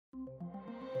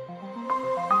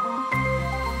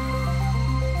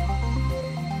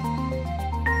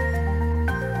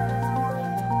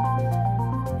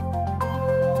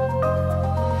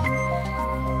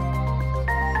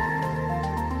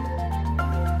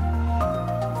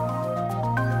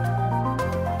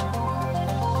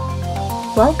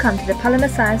Welcome to the Polymer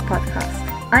Science Podcast.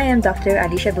 I am Dr.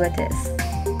 Alicia Buertes.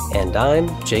 And I'm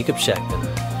Jacob Scheckman.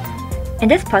 In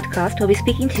this podcast, we'll be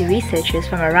speaking to researchers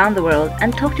from around the world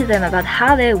and talk to them about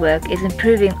how their work is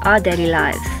improving our daily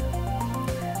lives.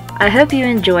 I hope you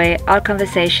enjoy our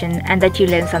conversation and that you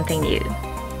learn something new.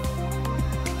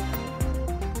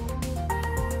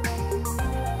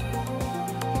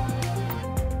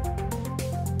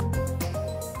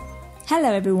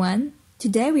 Hello everyone.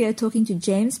 Today we are talking to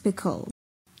James Pikul.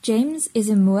 James is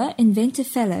a Moore Inventor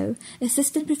Fellow,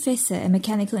 Assistant Professor in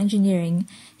Mechanical Engineering.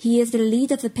 He is the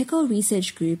lead of the Pikul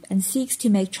Research Group and seeks to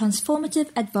make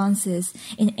transformative advances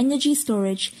in energy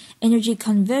storage, energy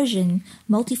conversion,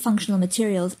 multifunctional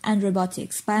materials, and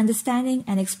robotics by understanding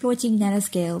and exploiting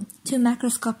nanoscale to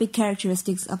macroscopic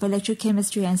characteristics of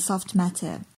electrochemistry and soft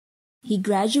matter. He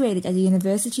graduated at the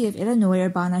University of Illinois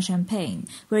Urbana-Champaign,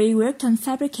 where he worked on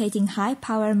fabricating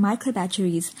high-power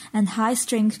microbatteries and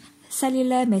high-strength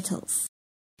cellular metals.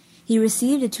 He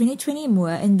received a 2020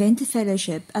 Moore Inventor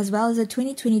Fellowship as well as a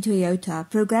 2020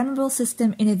 Toyota Programmable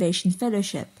System Innovation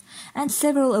Fellowship and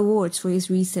several awards for his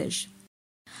research.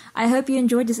 I hope you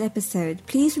enjoyed this episode.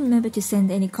 Please remember to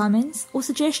send any comments or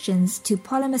suggestions to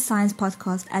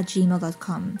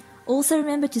polymersciencepodcast@gmail.com. Also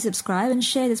remember to subscribe and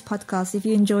share this podcast if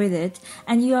you enjoyed it,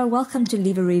 and you are welcome to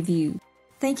leave a review.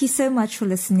 Thank you so much for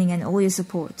listening and all your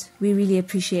support. We really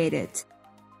appreciate it.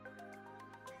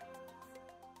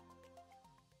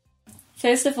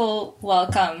 First of all,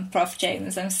 welcome, Prof.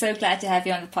 James. I'm so glad to have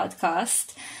you on the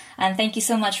podcast. And thank you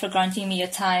so much for granting me your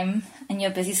time and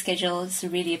your busy schedule. It's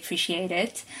really appreciate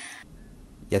it.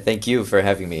 Yeah, thank you for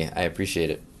having me. I appreciate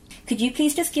it. Could you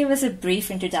please just give us a brief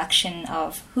introduction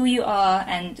of who you are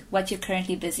and what you're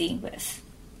currently busy with?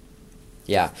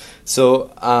 Yeah,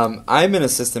 so I'm an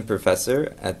assistant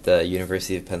professor at the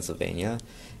University of Pennsylvania.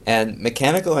 And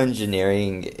mechanical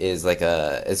engineering is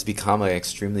it's become an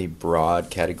extremely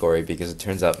broad category because it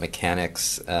turns out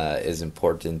mechanics is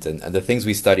important, and the things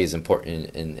we study is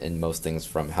important in most things,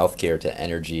 from healthcare to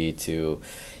energy to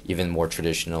even more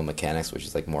traditional mechanics, which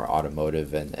is like more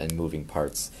automotive and moving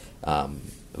parts,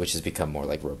 which has become more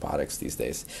like robotics these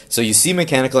days. So you see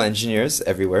mechanical engineers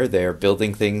everywhere. They're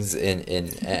building things in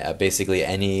basically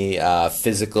any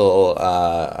physical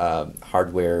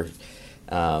hardware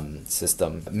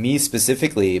system. Me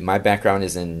specifically, my background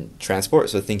is in transport,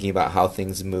 so thinking about how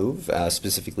things move,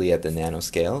 specifically at the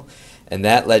nanoscale, and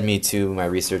that led me to my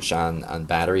research on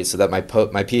batteries. So that my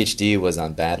PhD was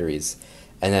on batteries,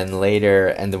 and then later,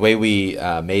 and the way we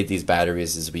made these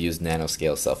batteries is we used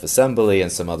nanoscale self-assembly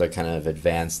and some other kind of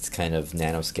advanced kind of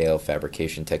nanoscale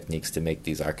fabrication techniques to make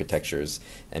these architectures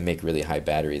and make really high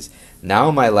batteries.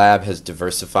 Now my lab has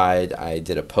diversified. I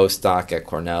did a postdoc at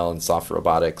Cornell in soft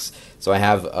robotics. So I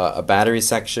have a battery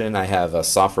section. I have a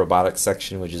soft robotics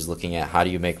section, which is looking at how do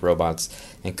you make robots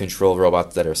and control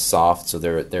robots that are soft. So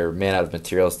they're made out of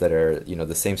materials that are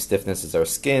the same stiffness as our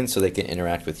skin, so they can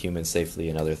interact with humans safely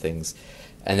and other things.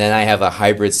 And then I have a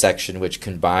hybrid section which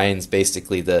combines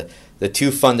basically the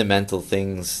two fundamental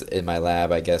things in my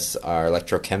lab, I guess, are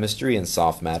electrochemistry and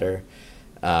soft matter,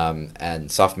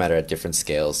 and soft matter at different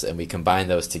scales. And we combine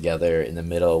those together in the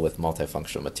middle with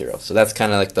multifunctional materials. So that's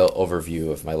kind of like the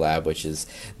overview of my lab, which is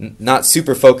not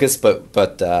super focused, but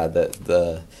That's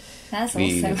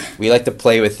awesome. We like to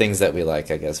play with things that we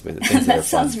like, I guess. With things that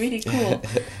sounds really cool.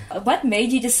 What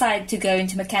made you decide to go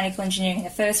into mechanical engineering in the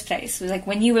first place? It was like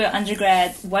when you were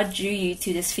undergrad, what drew you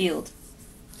to this field?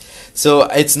 So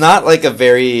it's not like a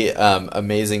very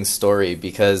amazing story,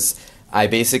 because I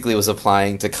basically was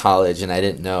applying to college and I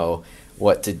didn't know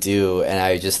what to do, and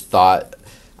I just thought,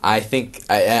 I think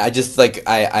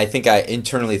I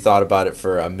internally thought about it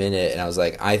for a minute, and I was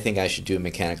like, I think I should do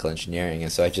mechanical engineering,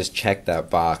 and so I just checked that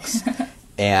box,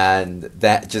 and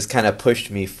that just kind of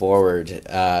pushed me forward.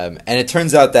 And it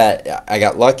turns out that I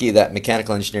got lucky that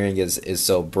mechanical engineering is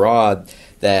so broad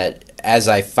that as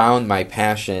I found my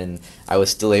passion, I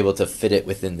was still able to fit it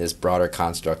within this broader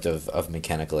construct of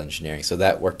mechanical engineering. So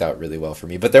that worked out really well for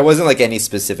me. But there wasn't like any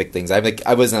specific things. I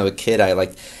wasn't a kid. I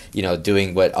liked,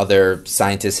 doing what other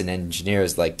scientists and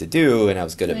engineers like to do, and I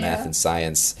was good at math and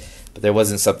science. But there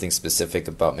wasn't something specific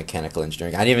about mechanical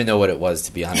engineering. I didn't even know what it was,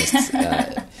 to be honest.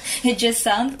 It just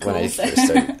sounded cool. When I first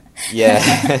started. Yeah.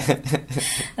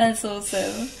 That's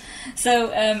awesome.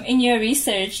 So in your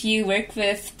research, you work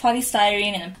with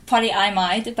polystyrene and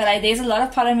polyimide, but there's a lot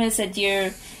of polymers that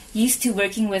you're used to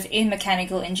working with in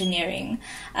mechanical engineering.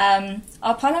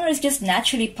 Are polymers just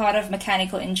naturally part of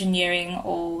mechanical engineering,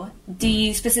 or do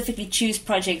you specifically choose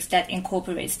projects that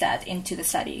incorporates that into the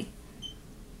study?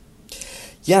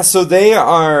 Yeah, so they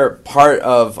are part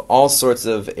of all sorts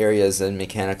of areas in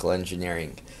mechanical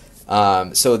engineering.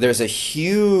 So there's a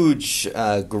huge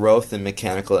growth in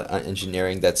mechanical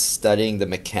engineering that's studying the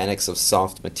mechanics of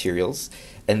soft materials.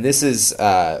 And this is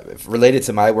related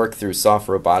to my work through soft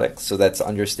robotics. So that's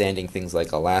understanding things like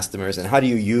elastomers and how do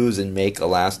you use and make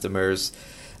elastomers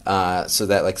so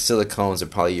that like silicones or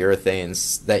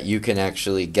polyurethanes, that you can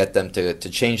actually get them to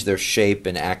change their shape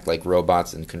and act like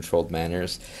robots in controlled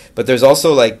manners. But there's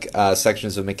also like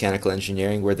sections of mechanical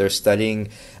engineering where they're studying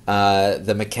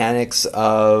the mechanics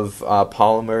of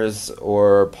polymers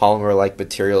or polymer-like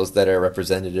materials that are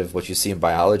representative of what you see in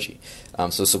biology.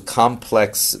 So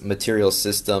complex material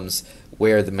systems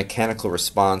where the mechanical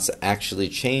response actually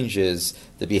changes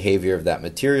the behavior of that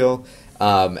material.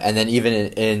 And then even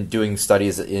in doing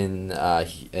studies in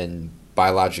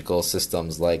biological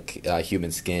systems like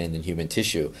human skin and human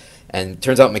tissue. And it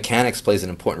turns out mechanics plays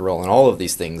an important role in all of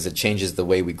these things. It changes the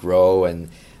way we grow and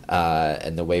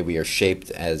the way we are shaped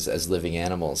as living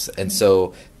animals. And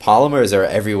so polymers are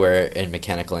everywhere in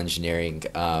mechanical engineering.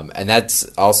 And that's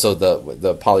also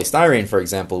the polystyrene, for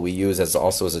example, we use as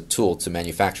a tool to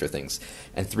manufacture things.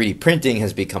 And 3D printing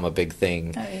has become a big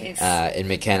thing in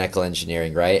mechanical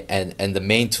engineering, right? And the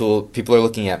main tool, people are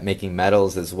looking at making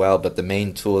metals as well, but the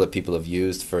main tool that people have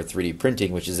used for 3D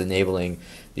printing, which is enabling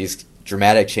these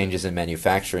dramatic changes in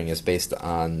manufacturing, is based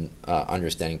on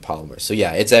understanding polymers. So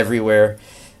yeah, it's everywhere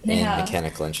in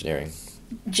mechanical engineering.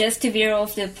 Just to veer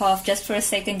off the path just for a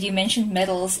second, you mentioned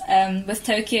metals. With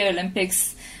Tokyo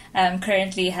Olympics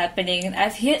currently happening,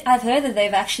 I've heard that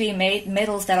they've actually made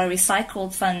metals that are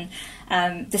recycled from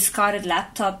discarded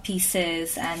laptop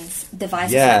pieces and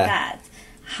devices like that.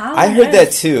 I heard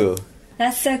that too.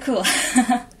 That's so cool.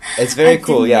 It's very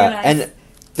cool, yeah. And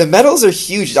the metals are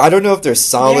huge. I don't know if they're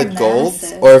solid gold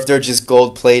or if they're just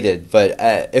gold plated. But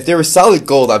if they were solid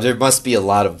gold, there must be a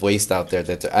lot of waste out there.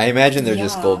 I imagine they're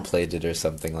just gold plated or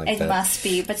something like that. It must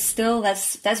be, but still,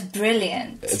 that's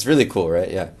brilliant. It's really cool,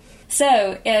 right? Yeah.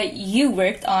 So you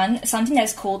worked on something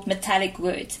that's called metallic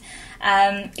wood.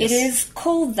 Yes. It is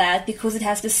called that because it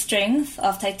has the strength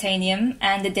of titanium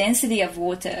and the density of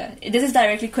water. This is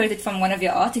directly quoted from one of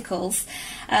your articles.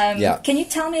 Can you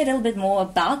tell me a little bit more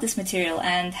about this material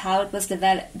and how it was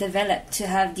developed to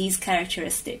have these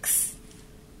characteristics?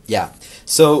 Yeah.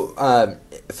 So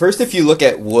first, if you look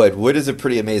at wood is a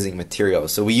pretty amazing material.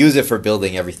 So we use it for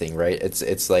building everything, right?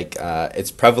 It's like it's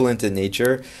prevalent in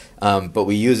nature, but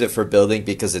we use it for building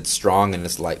because it's strong and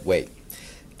it's lightweight.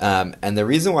 And the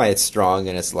reason why it's strong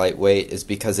and it's lightweight is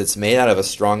because it's made out of a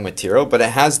strong material, but it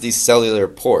has these cellular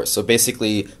pores. So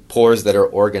basically pores that are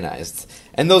organized.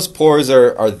 And those pores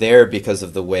are there because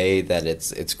of the way that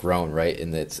it's grown, right,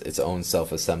 in its own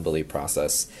self-assembly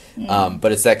process.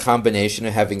 But it's that combination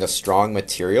of having a strong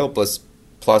material plus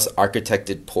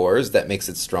architected pores that makes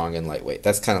it strong and lightweight.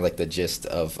 That's kind of like the gist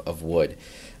of wood.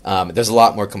 There's a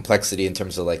lot more complexity in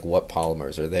terms of like what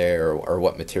polymers are there or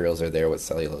what materials are there, what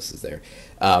cellulose is there.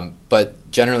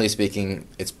 But generally speaking,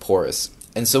 it's porous.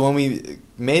 And so when we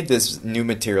made this new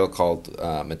material called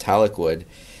metallic wood,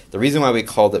 the reason why we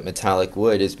called it metallic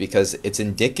wood is because it's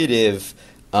indicative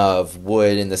of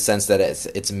wood in the sense that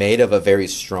it's made of a very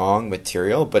strong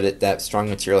material, but that strong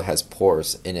material has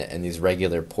pores in it, and these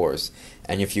regular pores.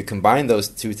 And if you combine those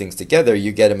two things together,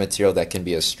 you get a material that can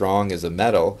be as strong as a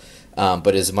metal,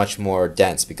 but is much more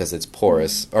dense because it's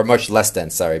porous, or much less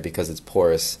dense, because it's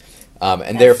porous.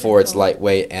 And therefore it's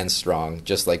lightweight and strong,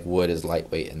 just like wood is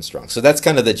lightweight and strong. So that's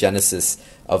kind of the genesis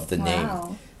of the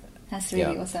name. That's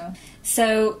really awesome.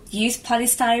 So you use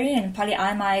polystyrene and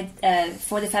polyamide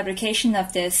for the fabrication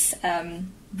of this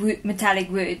metallic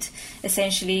wood,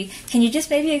 essentially. Can you just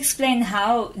maybe explain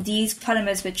how these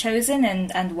polymers were chosen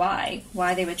and why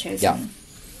they were chosen?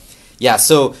 Yeah.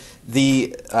 So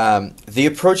the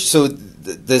approach. So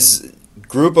this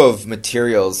group of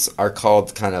materials are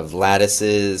called kind of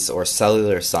lattices or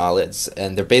cellular solids,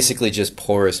 and they're basically just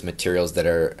porous materials that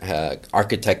are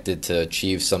architected to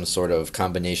achieve some sort of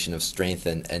combination of strength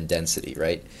and density,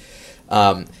 right?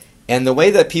 And the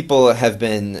way that people have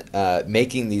been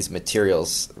making these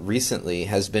materials recently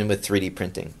has been with 3D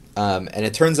printing. And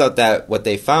it turns out that what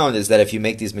they found is that if you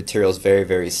make these materials very,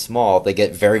 very small, they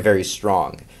get very, very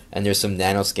strong. And there's some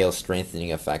nanoscale strengthening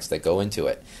effects that go into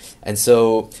it. And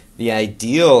so the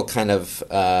ideal kind of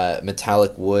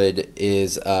metallic wood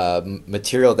is a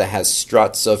material that has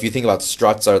struts. So if you think about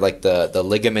struts are like the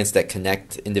ligaments that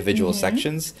connect individual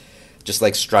sections, just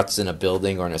like struts in a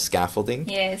building or in a scaffolding.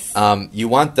 Yes. You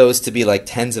want those to be like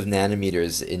tens of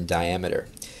nanometers in diameter.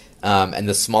 And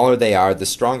the smaller they are, the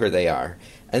stronger they are.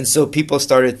 And so people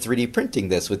started 3D printing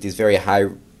this with these very high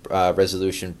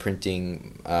resolution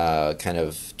printing kind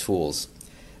of tools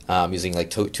using like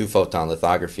two-photon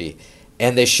lithography.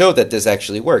 And they showed that this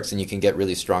actually works and you can get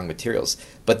really strong materials.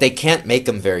 But they can't make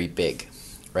them very big,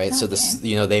 right? So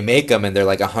they make them and they're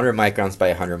like 100 microns by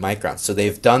 100 microns. So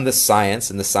they've done the science,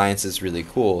 and the science is really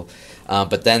cool.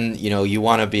 But then, you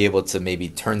want to be able to maybe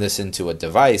turn this into a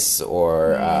device,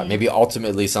 or maybe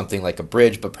ultimately something like a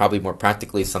bridge, but probably more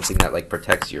practically something that like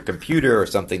protects your computer, or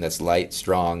something that's light,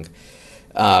 strong.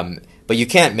 But you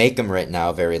can't make them right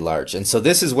now very large. And so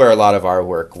this is where a lot of our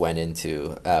work went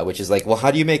into, which is like, well,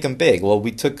 how do you make them big? Well,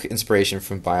 we took inspiration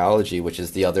from biology, which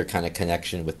is the other kind of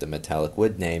connection with the metallic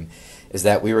wood name, is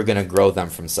that we were going to grow them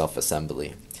from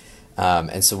self-assembly.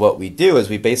 And so what we do is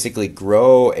we basically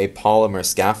grow a polymer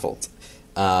scaffold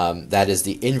that is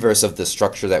the inverse of the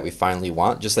structure that we finally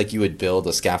want, just like you would build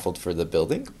a scaffold for the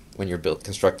building when you're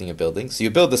constructing a building. So you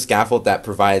build the scaffold that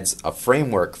provides a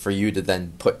framework for you to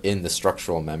then put in the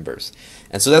structural members.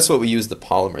 And so that's what we use the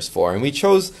polymers for. And we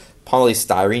chose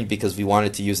polystyrene because we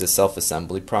wanted to use a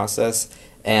self-assembly process.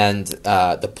 And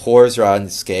the pores are on the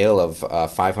scale of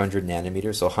 500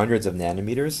 nanometers, so hundreds of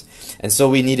nanometers. And so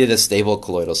we needed a stable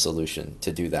colloidal solution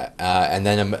to do that. And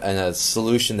then a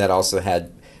solution that also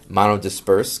had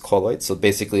monodisperse colloids. So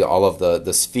basically all of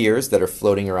the spheres that are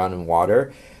floating around in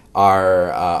water are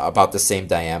about the same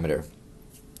diameter.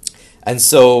 And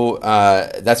so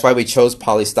that's why we chose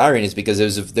polystyrene, is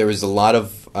because there was a lot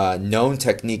of known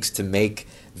techniques to make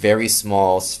very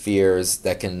small spheres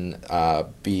that can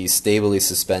be stably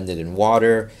suspended in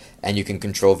water, and you can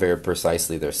control very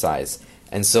precisely their size.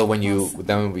 And so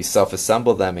when we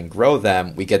self-assemble them and grow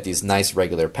them, we get these nice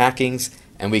regular packings,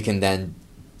 and we can then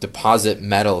deposit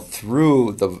metal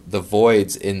through the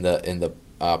voids in the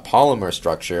polymer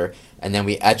structure, and then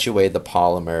we etch away the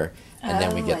polymer, and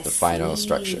then we get the final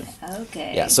structure.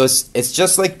 Okay. Yeah, so it's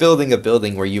just like building a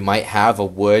building where you might have a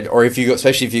wood, or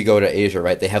especially if you go to Asia,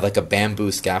 right? They have like a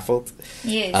bamboo scaffold.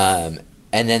 Yes.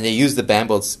 And then they use the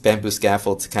bamboo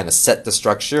scaffold to kind of set the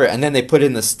structure, and then they put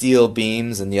in the steel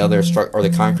beams and the other or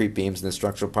the concrete beams and the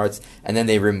structural parts, and then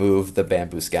they remove the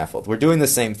bamboo scaffold. We're doing the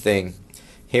same thing.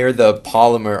 Here the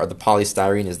polymer, or the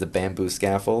polystyrene, is the bamboo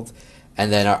scaffold,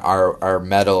 and then our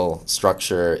metal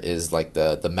structure is like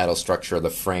the metal structure, or the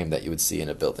frame that you would see in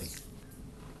a building.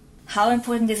 How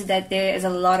important is it that there is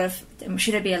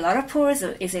should there be a lot of pores,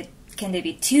 or can there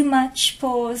be too much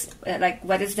pores? Like,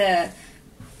 what is the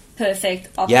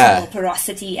perfect optimal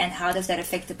porosity, and how does that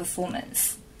affect the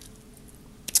performance?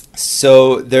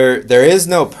 So there is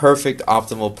no perfect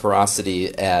optimal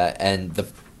porosity, and the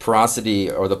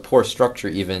porosity, or the pore structure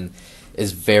even,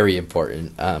 is very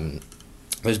important.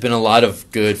 There's been a lot of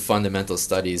good fundamental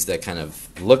studies that kind of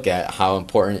look at how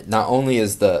important not only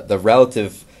is the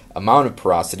relative amount of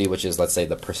porosity, which is, let's say,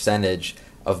 the percentage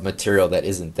of material that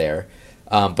isn't there,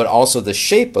 but also the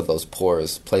shape of those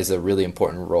pores plays a really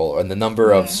important role, and the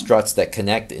number of struts that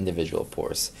connect individual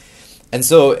pores. And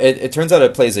so it turns out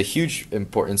it plays a huge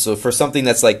importance. So for something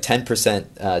that's like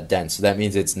 10% dense, so that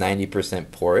means it's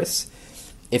 90% porous.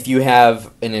 If you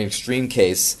have, in an extreme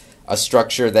case, a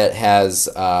structure that has,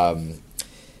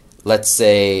 let's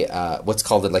say, what's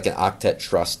called like an octet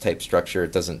truss type structure,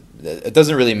 it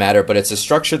doesn't really matter, but it's a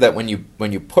structure that when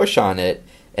you push on it,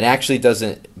 it actually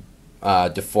doesn't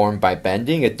deform by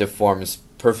bending. It deforms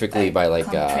perfectly by like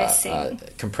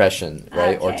compression,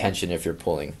 right, or tension if you're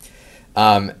pulling.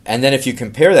 And then if you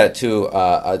compare that to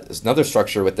another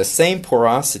structure with the same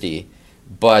porosity,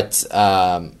 but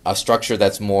a structure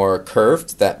that's more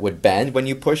curved, that would bend when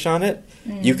you push on it,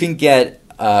 you can get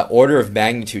order of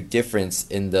magnitude difference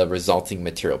in the resulting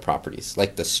material properties,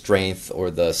 like the strength or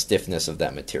the stiffness of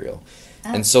that material.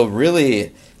 And so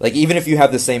really, like, even if you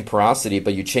have the same porosity,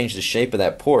 but you change the shape of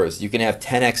that pores, you can have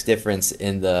 10x difference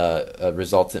in the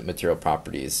resultant material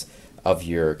properties of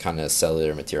your kind of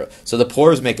cellular material. So the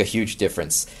pores make a huge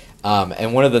difference.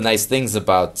 And one of the nice things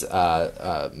about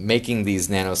making these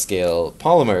nanoscale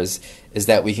polymers is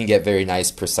that we can get very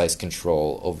nice, precise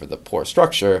control over the pore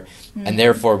structure, and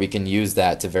therefore we can use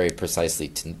that to very precisely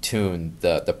tune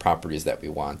the properties that we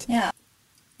want.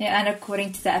 Yeah, and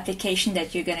according to the application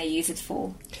that you're going to use it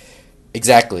for.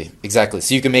 Exactly.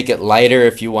 So you can make it lighter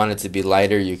if you want it to be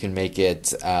lighter. You can make it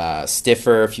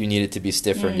stiffer if you need it to be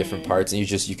stiffer in different parts, and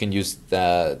you can use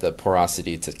the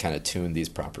porosity to kind of tune these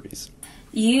properties.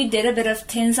 You did a bit of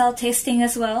tensile testing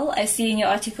as well. I see in your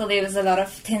article there was a lot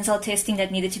of tensile testing that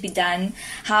needed to be done.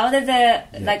 How did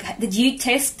did you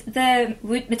test the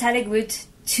metallic wood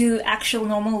to actual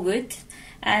normal wood?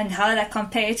 And how did that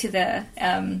compare to the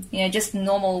just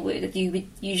normal wood that you would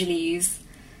usually use?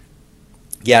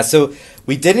 Yeah, so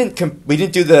we didn't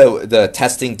do the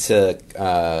testing to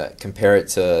compare it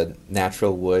to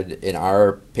natural wood in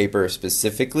our paper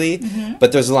specifically,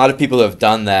 but there's a lot of people who have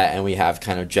done that, and we have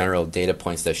kind of general data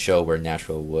points that show where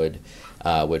natural wood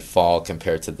would fall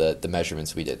compared to the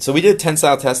measurements we did. So we did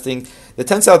tensile testing. The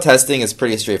tensile testing is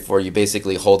pretty straightforward. You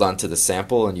basically hold on to the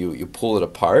sample and you pull it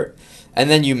apart, and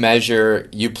then you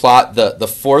plot the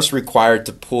force required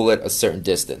to pull it a certain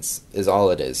distance is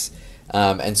all it is.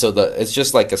 And so it's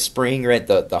just like a spring, right?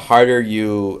 The farther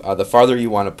you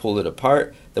want to pull it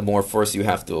apart, the more force you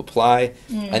have to apply.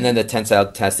 And then the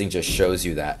tensile testing just shows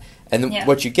you that. And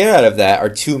what you get out of that are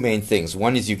two main things.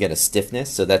 One is you get a stiffness,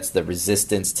 so that's the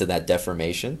resistance to that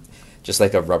deformation, just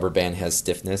like a rubber band has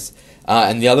stiffness.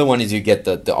 And the other one is you get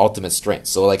the ultimate strength.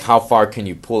 So like how far can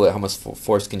you pull it, how much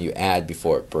force can you add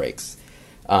before it breaks.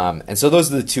 And so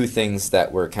those are the two things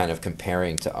that we're kind of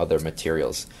comparing to other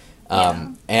materials.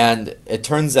 And it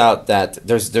turns out that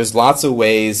there's lots of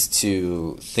ways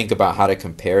to think about how to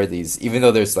compare these, even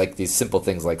though there's like these simple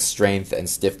things like strength and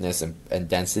stiffness and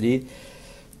density.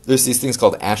 There's these things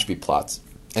called Ashby plots.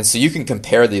 And so you can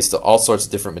compare these to all sorts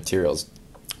of different materials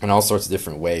in all sorts of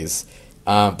different ways.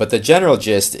 But the general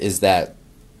gist is that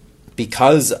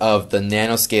because of the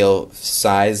nanoscale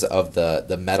size of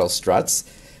the metal struts,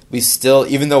 we still,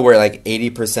 even though we're like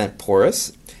 80%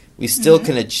 porous, we still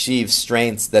can achieve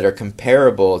strengths that are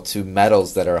comparable to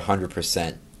metals that are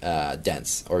 100%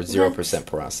 dense or 0%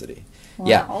 porosity. Wow.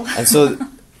 Yeah, and so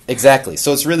exactly.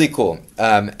 So it's really cool.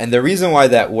 And the reason why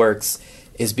that works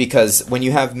is because when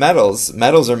you have metals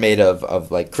are made of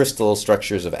like crystal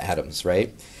structures of atoms,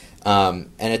 right? And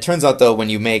it turns out, though, when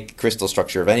you make crystal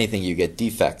structure of anything, you get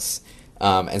defects.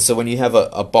 And so when you have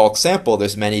a bulk sample,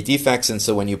 there's many defects. And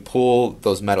so when you pull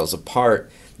those metals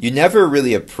apart, you never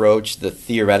really approach the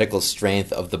theoretical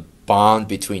strength of the bond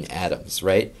between atoms,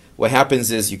 right? What happens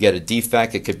is you get a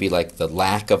defect. It could be like the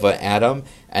lack of an atom,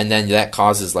 and then that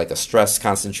causes like a stress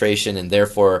concentration, and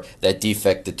therefore that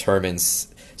defect determines.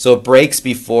 So it breaks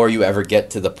before you ever get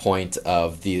to the point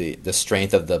of the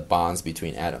strength of the bonds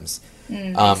between atoms.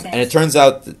 And it turns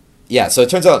out, so it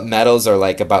turns out metals are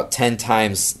like about 10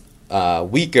 times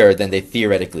weaker than they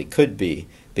theoretically could be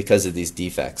because of these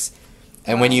defects.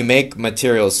 And when you make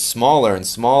materials smaller and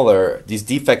smaller, these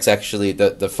defects actually,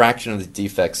 the fraction of the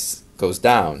defects goes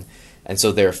down, and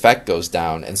so their effect goes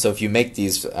down. And so if you make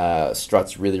these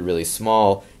struts really, really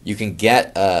small, you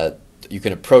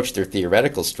can approach their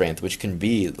theoretical strength, which can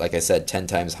be, like I said, 10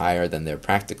 times higher than their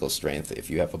practical strength if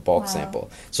you have a bulk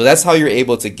sample. So that's how you're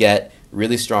able to get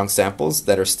really strong samples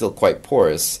that are still quite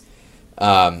porous.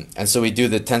 And so we do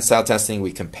the tensile testing,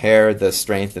 we compare the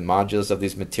strength and modulus of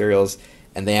these materials,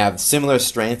 and they have similar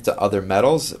strength to other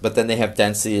metals, but then they have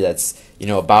density that's,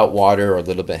 about water or a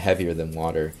little bit heavier than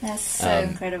water. That's so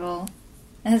incredible.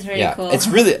 That's very cool.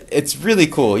 It's really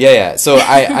cool. Yeah. So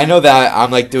I know that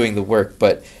I'm like doing the work,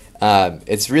 but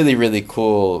it's really, really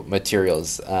cool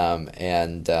materials,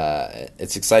 and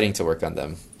it's exciting to work on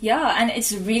them. Yeah, and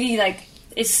it's really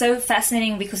it's so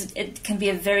fascinating because it can be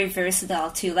a very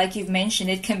versatile too. Like you've mentioned,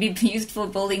 it can be used for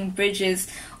building bridges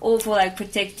or for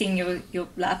protecting your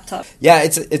laptop. Yeah,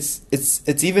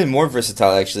 it's even more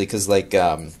versatile actually, because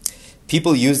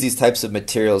people use these types of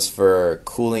materials for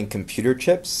cooling computer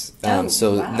chips.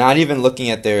 Not even looking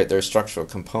at their structural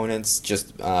components,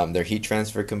 just their heat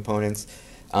transfer components.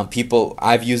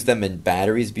 I've used them in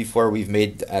batteries before. We've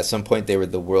made, at some point, they were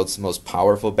the world's most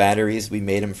powerful batteries. We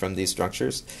made them from these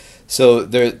structures. So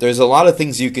there's a lot of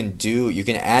things you can do. You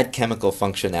can add chemical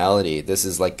functionality. This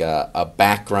is like a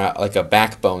background, like a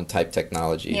backbone type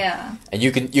technology. Yeah. And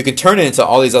you can turn it into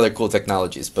all these other cool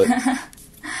technologies, but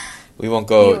we won't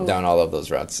go down all of those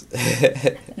routes.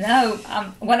 No,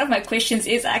 one of my questions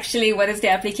is actually what is the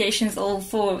applications all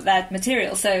for that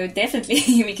material? So definitely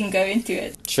we can go into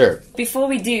it. Sure. Before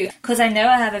we do, because I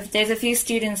know there's a few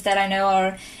students that I know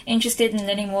are interested in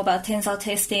learning more about tensile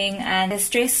testing and the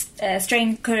stress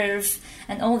strain curve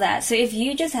and all that. So if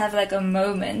you just have a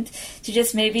moment to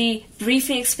just maybe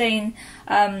briefly explain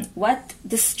what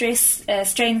the stress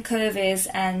strain curve is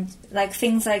and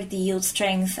things like the yield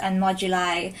strength and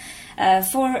moduli.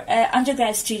 For an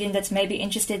undergrad student that's maybe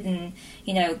interested in,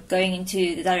 going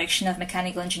into the direction of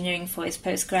mechanical engineering for his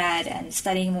postgrad and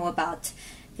studying more about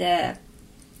the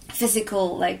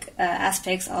physical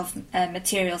aspects of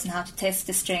materials and how to test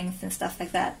the strength and stuff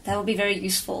like that. That will be very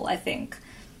useful, I think.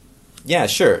 Yeah,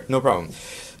 sure, no problem.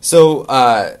 So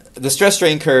the stress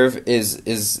strain curve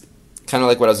is kind of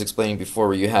like what I was explaining before,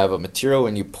 where you have a material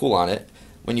and you pull on it.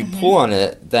 When you pull on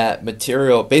it, that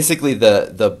material, basically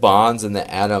the bonds and the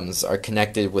atoms are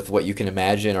connected with what you can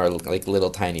imagine are like little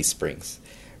tiny springs,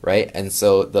 right? And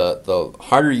so the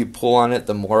harder you pull on it,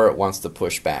 the more it wants to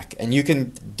push back. And you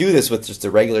can do this with just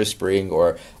a regular spring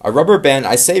or a rubber band.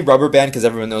 I say rubber band because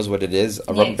everyone knows what it is.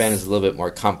 A rubber band is a little bit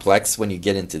more complex when you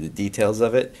get into the details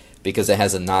of it because it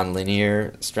has a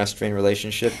nonlinear stress-strain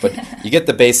relationship. But you get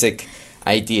the basic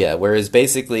idea. Whereas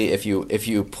basically if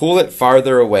you pull it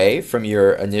farther away from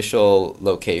your initial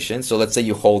location, so let's say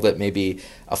you hold it maybe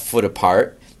a foot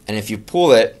apart, and if you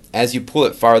pull it, as you pull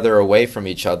it farther away from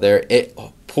each other, it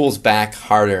pulls back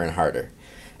harder and harder.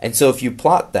 And so if you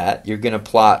plot that, you're going to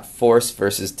plot force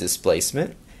versus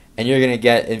displacement, and you're going to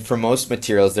get, and for most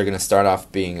materials, they're going to start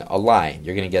off being a line.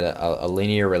 You're going to get a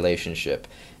linear relationship.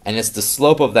 And it's the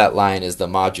slope of that line is the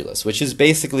modulus, which is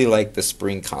basically like the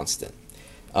spring constant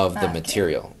of the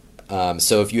material.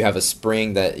 So if you have a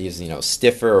spring that is,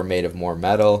 stiffer or made of more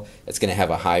metal, it's going to have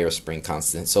a higher spring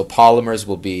constant. So polymers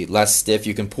will be less stiff.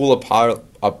 You can pull a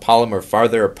polymer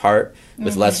farther apart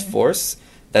with less force.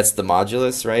 That's the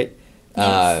modulus, right?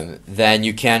 Yes. Than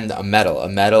you can a metal. A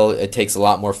metal, it takes a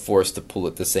lot more force to pull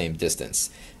it the same distance.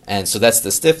 And so that's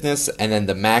the stiffness, and then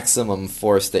the maximum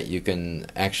force that you can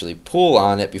actually pull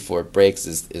on it before it breaks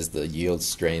is the yield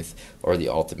strength or the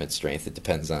ultimate strength. It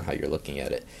depends on how you're looking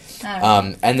at it.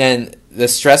 And then the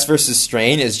stress versus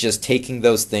strain is just taking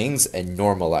those things and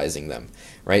normalizing them,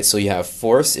 right? So you have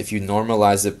force. If you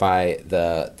normalize it by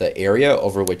the area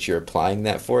over which you're applying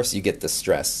that force, you get the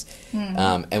stress.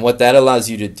 And what that allows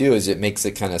you to do is it makes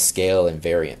it kind of scale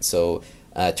invariant. So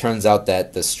it turns out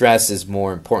that the stress is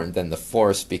more important than the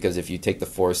force, because if you take the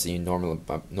force and you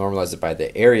normalize it by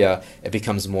the area, it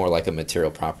becomes more like a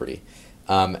material property.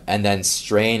 And then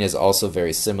strain is also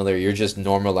very similar. You're just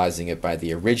normalizing it by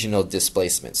the original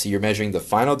displacement. So you're measuring the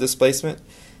final displacement,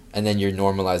 and then you're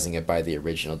normalizing it by the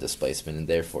original displacement, and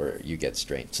therefore you get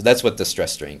strain. So that's what the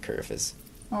stress-strain curve is.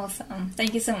 Awesome.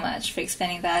 Thank you so much for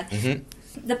explaining that. Mm-hmm.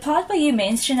 The part where you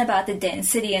mentioned about the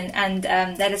density and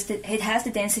that is it has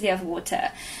the density of water.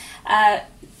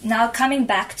 Now coming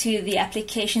back to the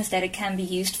applications that it can be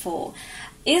used for,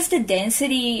 is the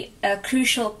density a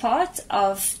crucial part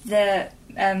of the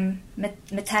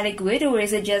metallic wood, or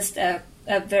is it just a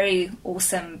very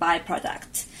awesome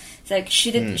byproduct? So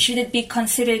should it be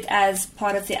considered as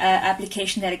part of the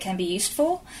application that it can be used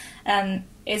for?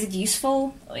 Is it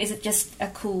useful, or is it just a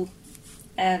cool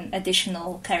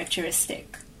additional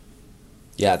characteristic?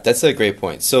 Yeah, that's a great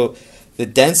point. So the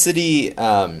density,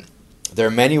 there are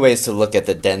many ways to look at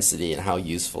the density and how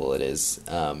useful it is.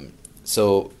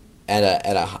 So at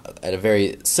a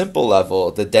very simple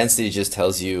level, the density just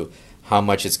tells you how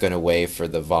much it's going to weigh for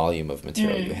the volume of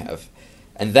material you have.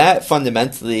 And that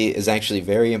fundamentally is actually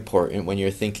very important when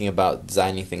you're thinking about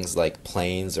designing things like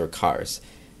planes or cars.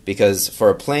 Because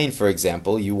for a plane, for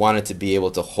example, you want it to be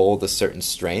able to hold a certain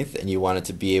strength, and you want it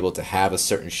to be able to have a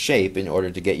certain shape in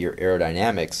order to get your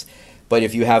aerodynamics. But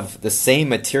if you have the same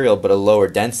material but a lower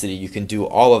density, you can do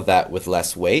all of that with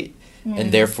less weight,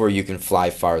 and therefore you can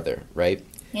fly farther, right?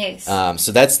 Yes.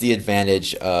 So that's the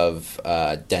advantage of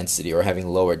density, or having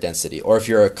lower density. Or if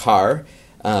you're a car,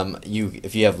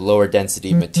 if you have lower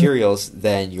density materials,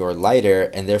 then you're lighter,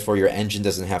 and therefore your engine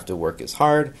doesn't have to work as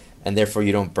hard, and therefore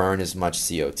you don't burn as much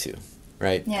CO2,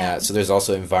 right? Yeah. So there's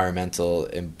also environmental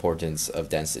importance of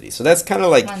density. So that's kind of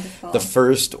like Wonderful. the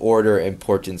first order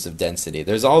importance of density.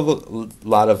 There's a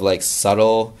lot of like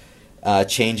subtle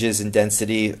changes in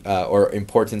density or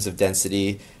importance of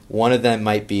density. One of them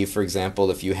might be, for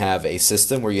example, if you have a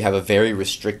system where you have a very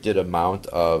restricted amount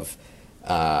of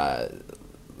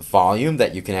volume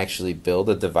that you can actually build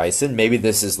a device in. Maybe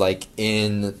this is like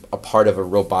in a part of a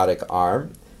robotic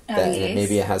arm.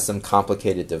 Maybe it has some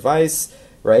complicated device,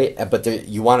 right? But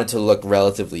you want it to look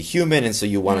relatively human, and so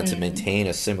you want it to maintain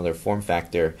a similar form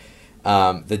factor.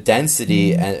 The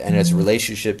density and its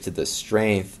relationship to the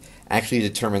strength actually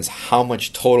determines how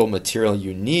much total material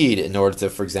you need in order to,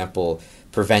 for example,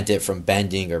 prevent it from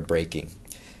bending or breaking.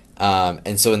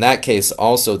 And so in that case,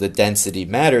 also the density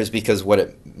matters, because what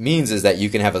it means is that you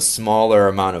can have a smaller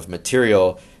amount of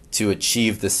material to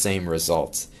achieve the same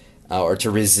result. Or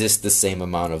to resist the same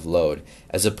amount of load,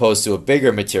 as opposed to a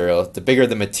bigger material. The bigger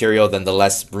the material, then the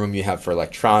less room you have for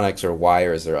electronics or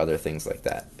wires or other things like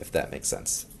that, if that makes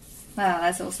sense. Wow,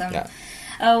 that's awesome. Yeah.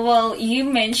 Well, you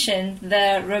mentioned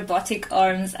the robotic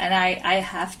arms, and I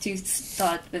have to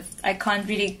start with, I can't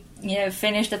really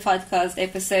finish the podcast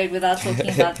episode without talking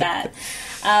about that.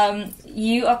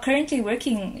 You are currently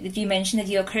working, did you mention that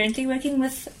you are currently working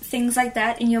with things like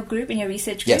that in your group, in your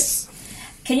research group? Yes.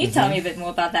 Can you tell me a bit more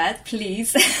about that,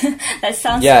 please? That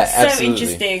sounds absolutely.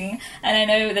 interesting, and I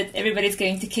know that everybody's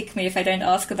going to kick me if I don't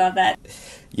ask about that.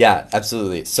 Yeah,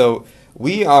 absolutely. So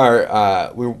we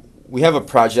are we have a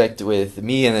project with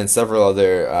me and then several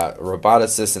other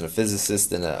roboticists and a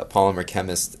physicist and a polymer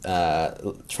chemist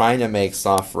trying to make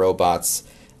soft robots.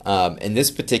 In this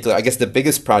particular, I guess the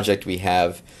biggest project we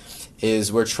have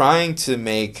is we're trying to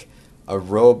make a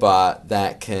robot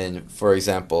that can, for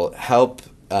example, help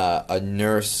a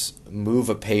nurse move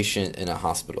a patient in a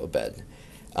hospital bed.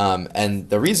 And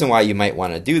the reason why you might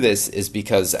want to do this is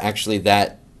because actually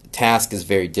that task is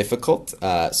very difficult.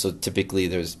 So typically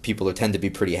there's people who tend to be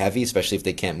pretty heavy, especially if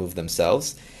they can't move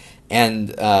themselves.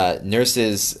 And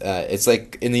nurses, it's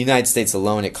like in the United States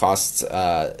alone, it costs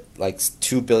like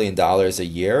 $2 billion a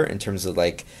year in terms of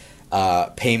like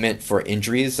payment for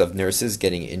injuries of nurses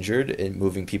getting injured and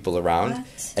moving people around.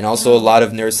 What? And also a lot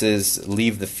of nurses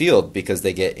leave the field because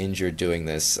they get injured doing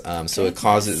this. So it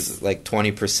causes like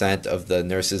 20% of the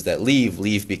nurses that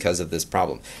leave because of this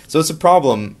problem. So it's a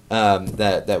problem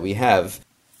that we have.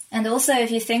 And also,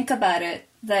 if you think about it,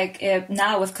 like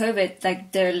now with COVID,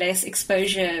 like there are less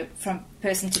exposure from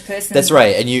person to person. That's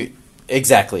right. And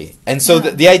exactly. And so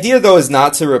the idea, though, is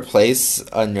not to replace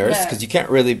a nurse, because you can't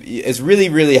really, it's really,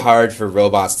 really hard for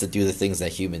robots to do the things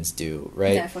that humans do,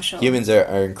 right? Yeah, for sure. Humans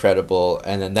are incredible.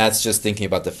 And then that's just thinking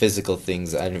about the physical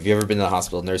things. And if you've ever been to the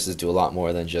hospital, nurses do a lot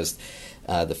more than just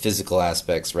the physical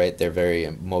aspects, right? They're very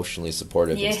emotionally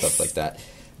supportive and stuff like that.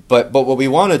 But what we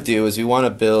want to do is we want to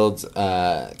build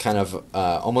kind of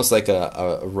almost like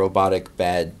a robotic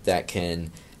bed that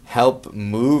can help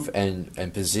move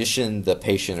and position the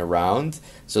patient around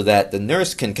so that the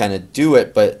nurse can kind of do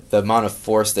it, but the amount of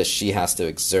force that she has to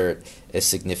exert is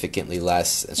significantly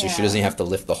less. And so she doesn't have to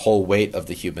lift the whole weight of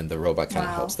the human. The robot kind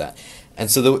of helps that. And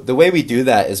so the way we do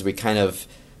that is we kind of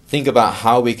think about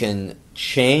how we can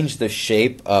change the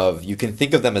shape of, you can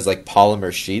think of them as like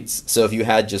polymer sheets. So if you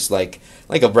had just like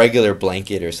a regular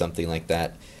blanket or something like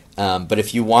that. But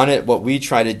if you want it, what we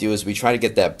try to do is we try to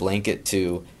get that blanket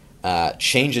to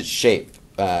change its shape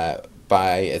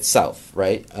by itself,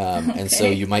 right? And so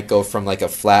you might go from like a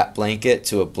flat blanket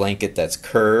to a blanket that's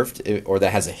curved or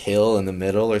that has a hill in the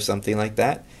middle or something like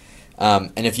that.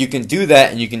 And if you can do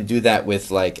that, and you can do that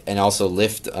with like, and also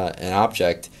lift an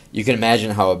object, you can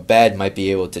imagine how a bed might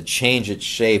be able to change its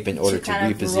shape in order to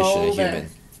reposition a human.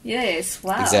 Yes,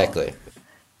 wow. Exactly.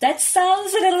 That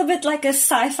sounds a little bit like a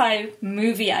sci-fi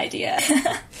movie idea.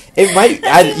 It might,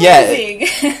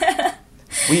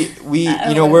 we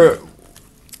you know, we're,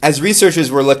 as researchers,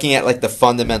 we're looking at like the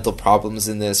fundamental problems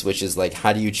in this, which is like,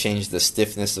 how do you change the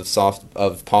stiffness of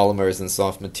polymers and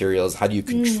soft materials? How do you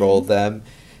control them?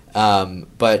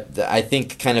 But I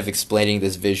think kind of explaining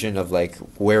this vision of like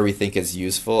where we think is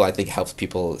useful, I think helps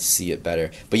people see it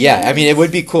better. But yeah, I mean, it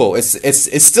would be cool.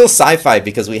 It's still sci-fi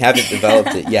because we haven't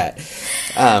developed it yet.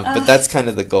 But that's kind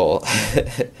of the goal.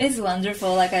 It's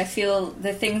wonderful. Like, I feel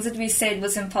the things that we said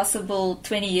was impossible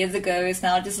 20 years ago is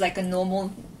now just like a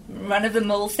normal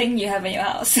run-of-the-mill thing you have in your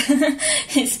house.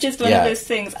 It's just one of those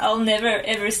things. I'll never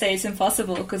ever say it's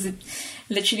impossible because it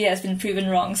literally has been proven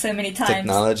wrong so many times.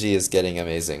 Technology is getting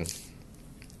amazing.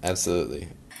 Absolutely.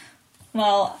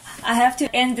 Well, I have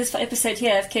to end this episode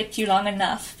here. I've kept you long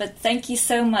enough, but thank you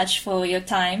so much for your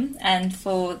time and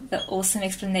for the awesome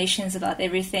explanations about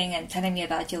everything and telling me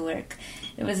about your work.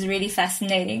 It was really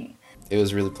fascinating. It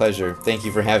was really a pleasure. Thank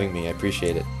you for having me. I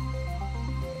appreciate it.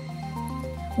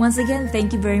 Once again,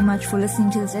 thank you very much for listening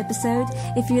to this episode.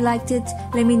 If you liked it,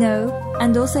 let me know,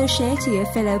 and also share to your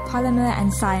fellow polymer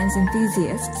and science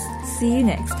enthusiasts. See you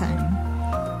next time.